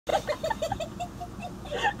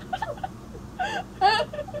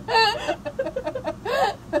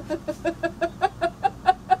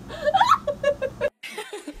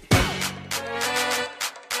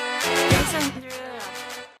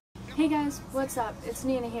Hey guys, what's up? It's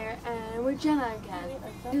Nina here, and we're Jenna again.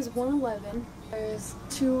 It is 1:11. There's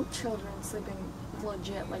two children sleeping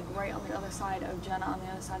legit, like right on the other side of Jenna, on the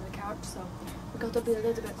other side of the couch, so we got to be a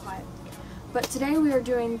little bit quiet. But today we are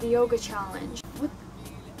doing the yoga challenge. What?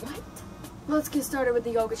 Let's get started with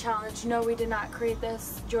the yoga challenge. No, we did not create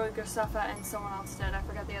this. Joy Gustafa and someone else did. I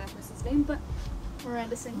forgot the other person's name, but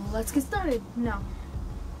Miranda sing. Let's get started. No.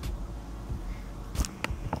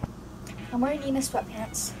 I'm wearing Nina's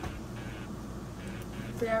sweatpants.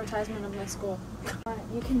 Free advertisement of my school.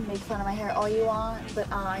 You can make fun of my hair all you want,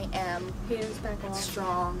 but I am Peter's back on.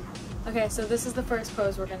 strong. Okay, so this is the first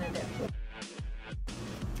pose we're gonna do.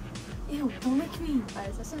 Ew, don't make me.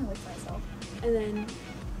 Alright, so I'm gonna lick myself. And then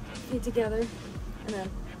feet together, and then.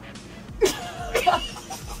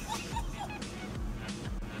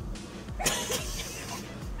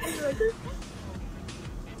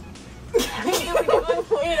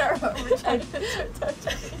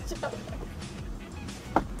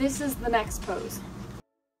 This is the next pose.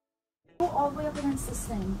 Go all the way up against this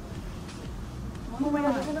thing. Oh my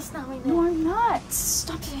god, you're gonna snap my neck. No, I'm not.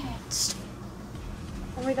 Stop it. Stop.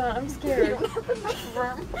 Oh my god, I'm scared. You don't have enough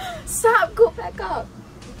room. Stop. Go back up.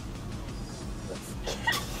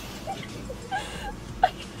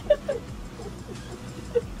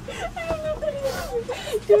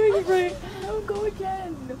 Doing it right. No, go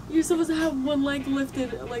again. You're supposed to have one leg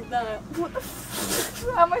lifted like that. What the f?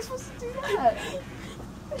 How am I supposed to do that?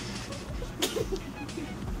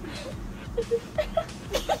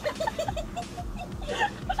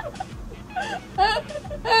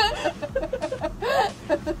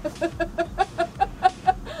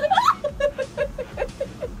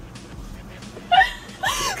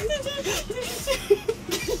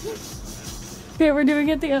 Okay, we're doing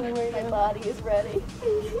it the other way My now. body is ready.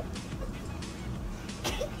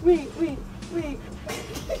 Wait.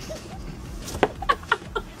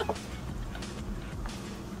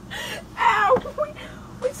 Ow!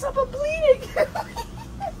 Wait, stop, I'm bleeding!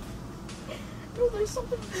 No, there's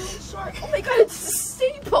something really sharp. Oh my god, it's a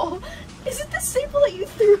staple! Is it the staple that you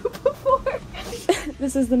threw before?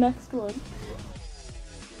 This is the next one.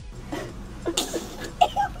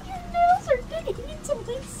 Your nails are digging into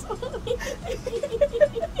my soul.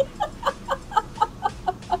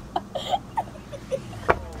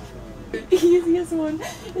 Easiest one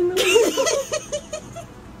in the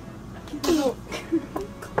world.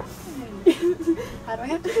 How do I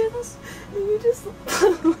have to do this? You just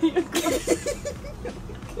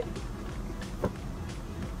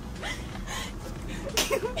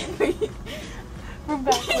from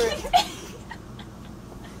backwards.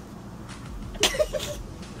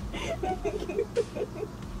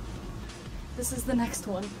 This is the next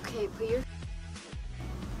one. Okay, put your.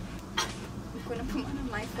 I'm gonna put one on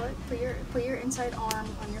my foot. Put your inside arm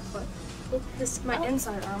on your foot. Look this. My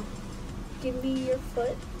inside arm. Give me your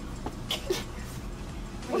foot.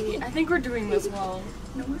 Wait, I think we're doing this well.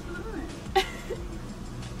 No, we're not.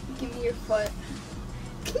 Give me your foot.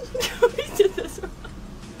 We did this wrong.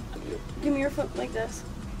 Give me your foot like this.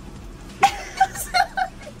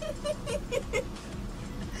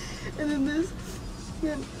 And then this.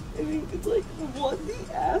 Yeah, I mean, it's like, what the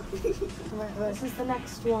F? This is the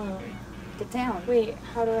next one. Get down. Wait,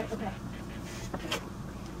 how do I? Okay.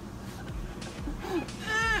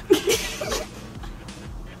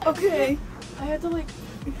 Okay. I had to like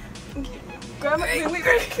grab my. Wait. Oh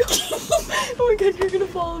my god, you're gonna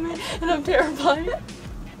follow me, and I'm terrified.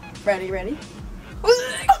 Ready?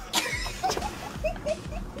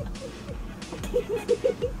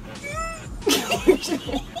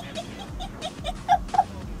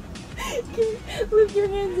 Lift your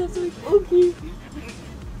hands up so we can. Okay.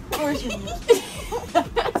 Where's your hands?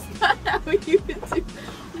 That's not how you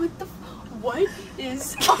would do. What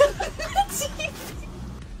is on the TV?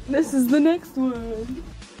 This is the next one.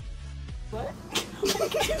 What?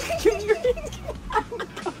 Give me your hands.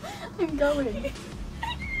 I'm going.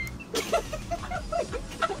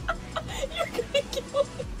 You're gonna kill me.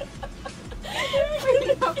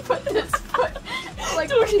 You're gonna put this foot like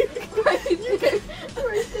Don't you- right there.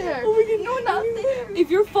 Right there. Oh my god, No, not there. If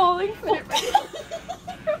you're falling, Put it right.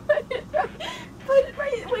 Put it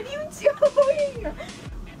right. What are you doing?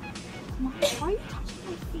 Come on, why are you touching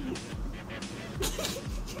my feet?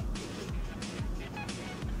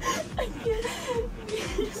 I can't.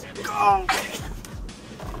 Go.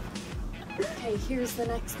 Okay, here's the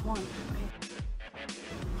next one.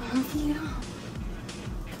 Okay. Feet up.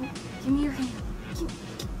 Give me your hand.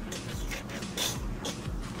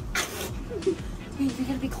 Wait, you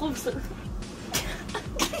gotta be closer.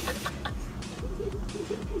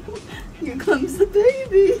 Here comes the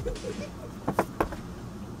baby.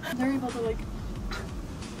 They're able to like.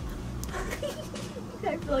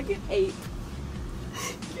 I feel like an ape.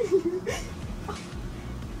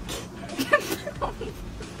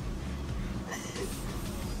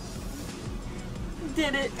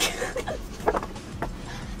 Did it.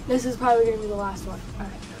 This is probably gonna be the last one.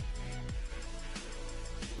 Alright.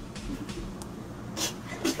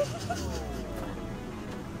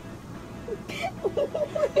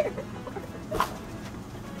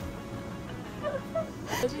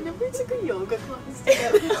 Imagine if we took a yoga class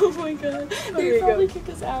together. Oh my god. They'd probably kick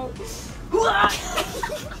us out.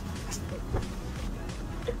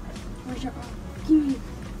 Where's your arm?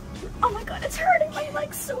 Oh my god, it's hurting my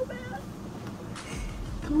leg so bad.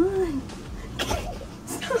 Come on.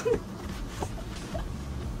 Stop.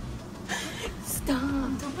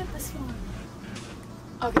 Stop. Don't hit this one.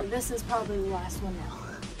 Okay, this is probably the last one now.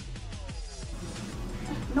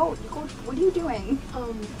 No, Nicole, what are you doing?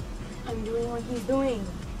 I'm doing what he's doing.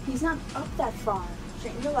 He's not up that far.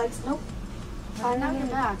 Straighten your legs. Nope. Flatten out your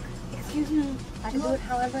back. Excuse me. I can do it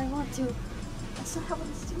however I want to. That's not how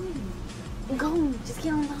it's doing. Go. Just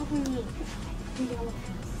get on top of me.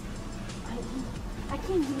 I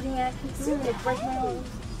can't do that. It's going to break my arms.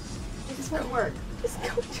 This won't work. Just go.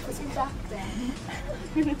 Put your back down.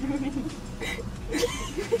 I'm gonna do it.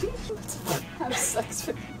 Have sex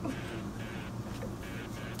with you.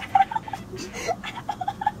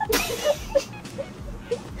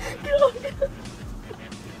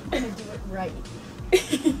 I'm gonna do it right.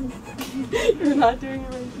 You're not doing it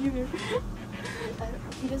right either.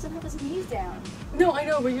 He doesn't have his knees down. No, I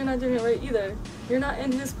know, but you're not doing it right either. You're not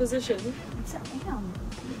in his position. Yes, I am.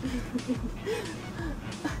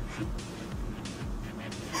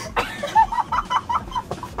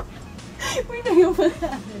 We know you put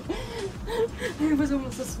that. It was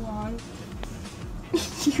almost a swan.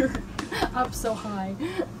 You're up so high.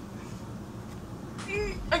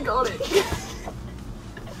 I got it.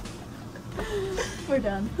 We're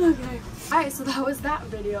done. Okay. Alright, so that was that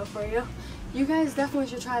video for you. You guys definitely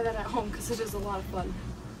should try that at home because it is a lot of fun.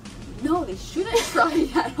 No, they shouldn't try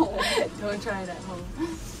it at home. Don't try it at home.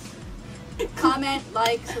 Comment,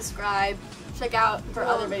 like, subscribe, check out for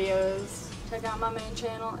other videos. Check out my main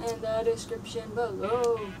channel in the description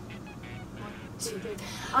below. 1, 2, 3.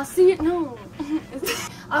 I'll see you. No.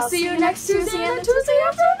 I'll see you next Tuesday and the Tuesday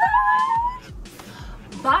after that.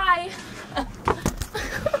 Bye.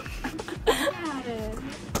 Got it.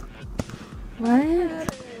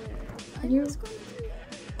 What? I was going to do it.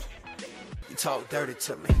 You talk dirty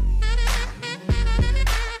to me.